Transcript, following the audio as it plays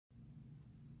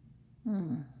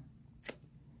Hmm.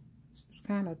 It's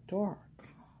kind of dark.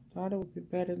 Thought it would be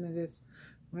better than this.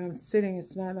 Where I'm sitting,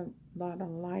 it's not a lot of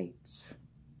lights.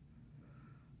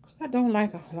 I don't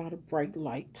like a lot of bright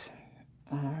light.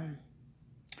 Um,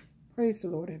 Praise the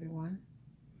Lord, everyone.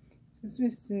 Just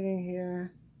been sitting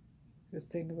here, just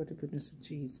thinking about the goodness of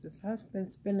Jesus. I've been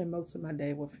spending most of my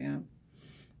day with Him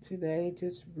today,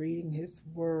 just reading His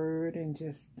Word and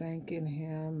just thanking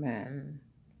Him and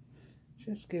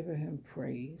just giving Him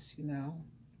praise,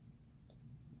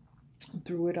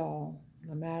 through it all,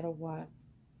 no matter what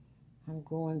I'm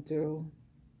going through.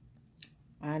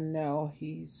 I know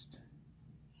He's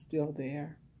still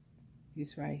there.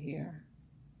 He's right here,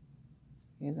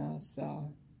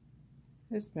 so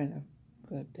it's been a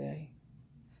good day.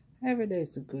 Every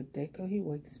day's a good day because He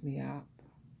wakes me up.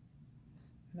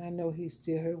 And I know He's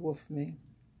still here with me.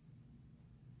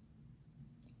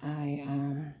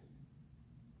 I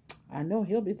know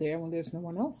He'll be there when there's no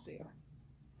one else there.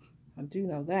 I do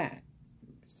know that.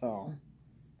 So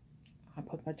I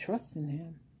put my trust in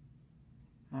Him.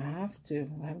 I have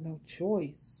to. I have no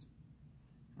choice.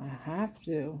 I have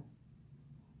to.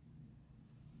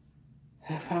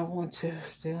 If I want to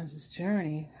stay on this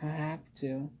journey, I have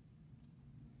to.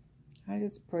 I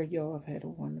just pray y'all have had a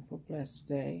wonderful, blessed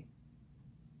day.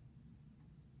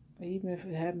 Even if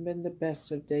it hasn't been the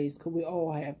best of days, because we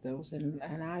all have those, and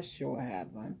I sure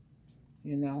have them.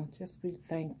 Just be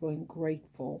thankful and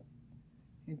grateful.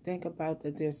 And think about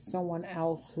that there's someone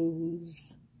else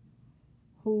who's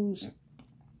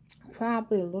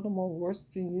probably a little more worse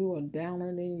than you or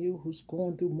downer than you, who's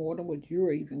going through more than what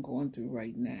you're even going through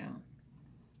right now.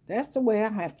 That's the way I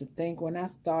have to think. When I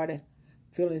started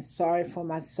feeling sorry for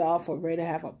myself or ready to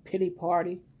have a pity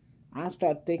party, I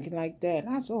started thinking like that.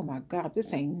 I said, oh my God,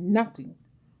 this ain't nothing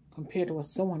compared to what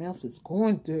someone else is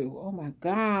going through. Oh my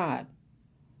God.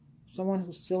 Someone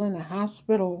who's still in the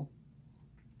hospital,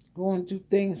 going through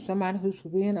things, somebody who's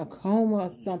in a coma or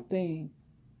something.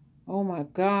 Oh my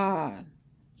God.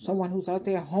 Someone who's out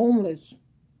there homeless,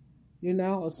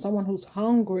 or someone who's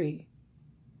hungry.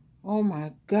 Oh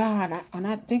my God. When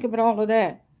I think about all of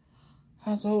that,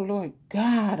 I say, oh Lord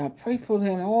God, I pray for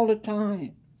them all the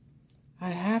time. I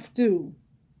have to.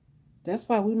 That's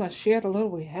why we must share the little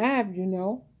we have,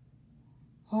 Oh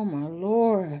my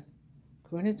Lord.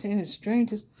 Could entertain the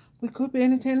strangers. We could be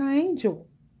entertaining an angel.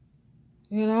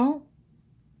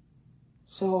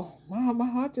 So my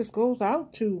heart just goes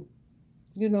out to,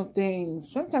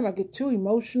 things. Sometimes I get too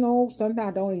emotional. Sometimes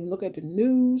I don't even look at the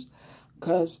news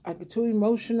because I get too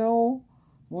emotional.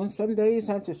 Some days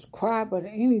I just cry about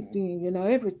anything,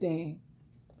 everything.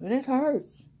 But it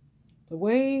hurts. The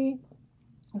way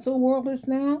this whole world is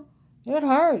now, it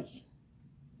hurts.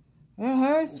 It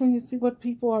hurts when you see what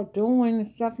people are doing and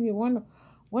stuff, and you wonder,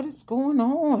 what is going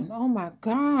on? Oh my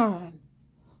God.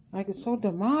 Like it's so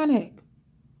demonic.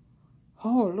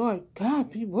 Oh Lord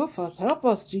God, be with us. Help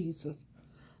us, Jesus.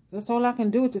 That's all I can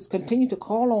do is just continue to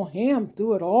call on Him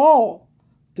through it all.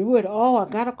 Through it all, I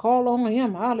got to call on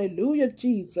Him. Hallelujah,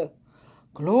 Jesus.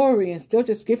 Glory, and still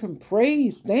just give Him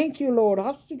praise. Thank you, Lord.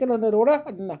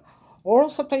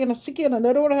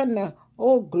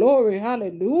 Oh, glory.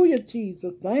 Hallelujah,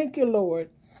 Jesus. Thank you, Lord.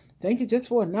 Thank you just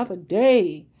for another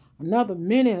day, another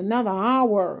minute, another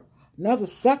hour, another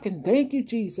second. Thank you,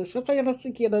 Jesus.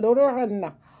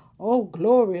 Oh,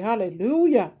 glory.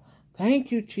 Hallelujah.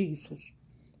 Thank you, Jesus.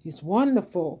 He's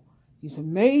wonderful. He's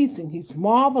amazing. He's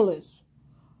marvelous.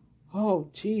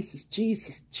 Oh, Jesus,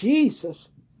 Jesus, Jesus.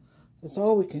 That's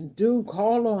all we can do.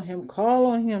 Call on Him. Call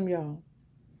on Him, y'all.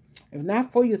 If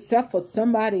not for yourself, for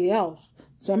somebody else.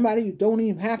 Somebody you don't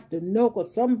even have to know,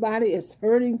 because somebody is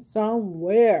hurting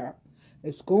somewhere.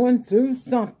 It's going through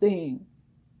something.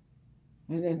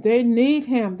 And they need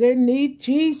Him. They need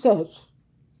Jesus.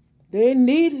 They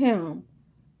need Him.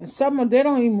 And some of them, they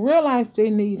don't even realize they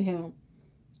need Him.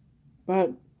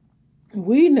 But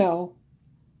we know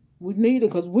we need it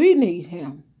because we need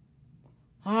Him.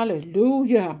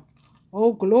 Hallelujah.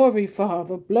 Oh, glory,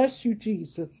 Father. Bless you,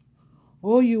 Jesus.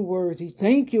 Oh, you worthy.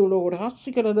 Thank you, Lord.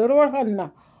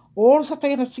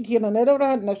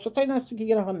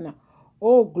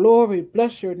 Oh, glory.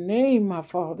 Bless your name, my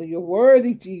Father. You're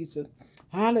worthy, Jesus.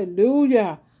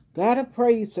 Hallelujah. Gotta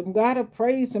praise Him. Gotta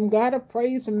praise Him. Gotta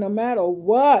praise Him no matter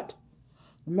what.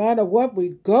 No matter what we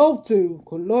go through.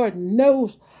 Because Lord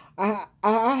knows I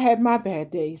had my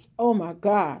bad days. Oh, my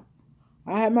God.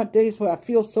 I have my days where I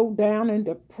feel so down and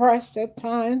depressed at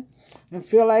times and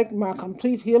feel like my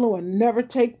complete healing will never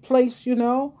take place,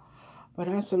 But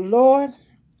I said, Lord,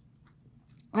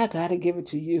 I got to give it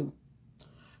to you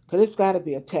because it's got to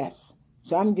be a test.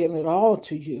 So I'm giving it all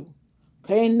to you.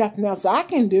 Okay, ain't nothing else I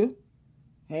can do.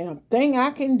 Ain't a thing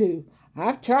I can do.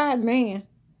 I've tried, man,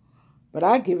 but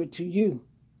I give it to you.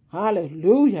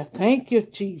 Hallelujah. Thank you,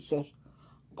 Jesus.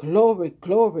 Glory,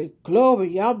 glory,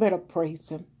 glory. Y'all better praise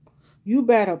him. You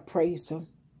better praise him.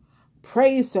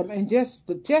 Praise him and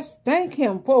just thank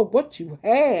him for what you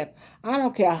have. I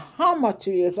don't care how much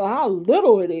it is or how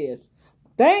little it is.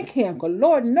 Thank him, because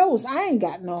Lord knows I ain't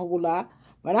got no whole lot.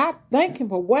 But I thank him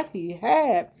for what he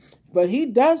had. But he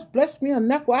does bless me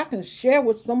enough where I can share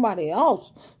with somebody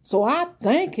else. So I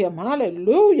thank him.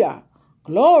 Hallelujah.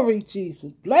 Glory,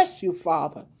 Jesus. Bless you,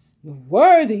 Father. You're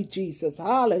worthy, Jesus.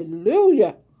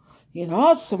 Hallelujah. You're an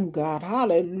awesome God.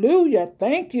 Hallelujah.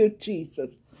 Thank you,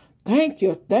 Jesus. Thank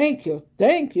you, thank you,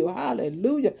 thank you.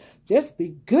 Hallelujah. Just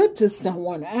be good to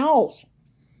someone else.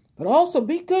 But also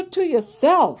be good to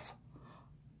yourself.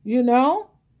 You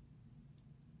know?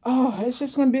 Oh, it's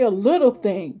just going to be a little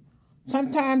thing.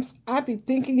 Sometimes I be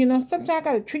thinking, sometimes I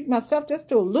got to treat myself just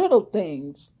to little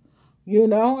things. It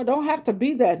don't have to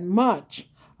be that much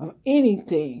of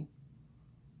anything.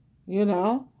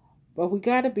 But we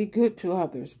got to be good to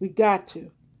others. We got to.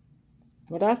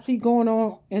 What I see going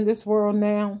on in this world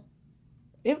now,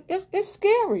 it's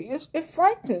scary. It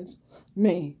frightens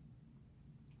me.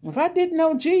 If I didn't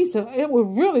know Jesus, it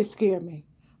would really scare me.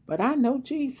 But I know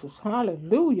Jesus.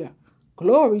 Hallelujah.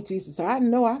 Glory, Jesus. I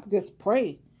know I can just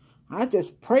pray. I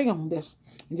just pray on this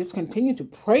and just continue to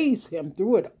praise him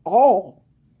through it all.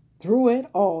 Through it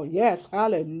all. Yes.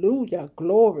 Hallelujah.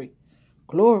 Glory.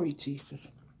 Glory,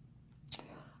 Jesus.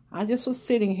 I just was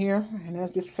sitting here and I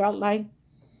just felt like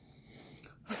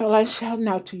shouting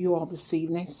out to you all this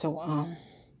evening. So,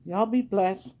 y'all be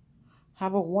blessed.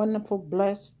 Have a wonderful,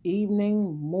 blessed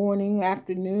evening, morning,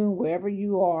 afternoon, wherever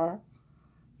you are,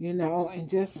 and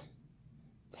just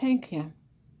thank him.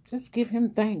 Just give him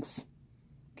thanks.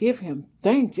 Give him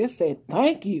thanks. Just say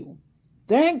thank you.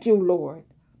 Thank you, Lord.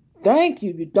 Thank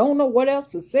you. You don't know what else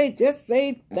to say. Just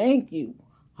say thank you.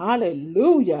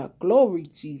 Hallelujah. Glory,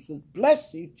 Jesus.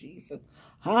 Bless you, Jesus.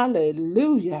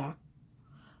 Hallelujah.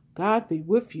 God be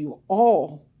with you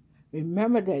all.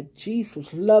 Remember that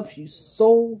Jesus loves you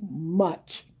so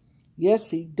much.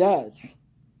 Yes, he does.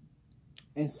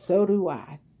 And so do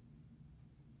I.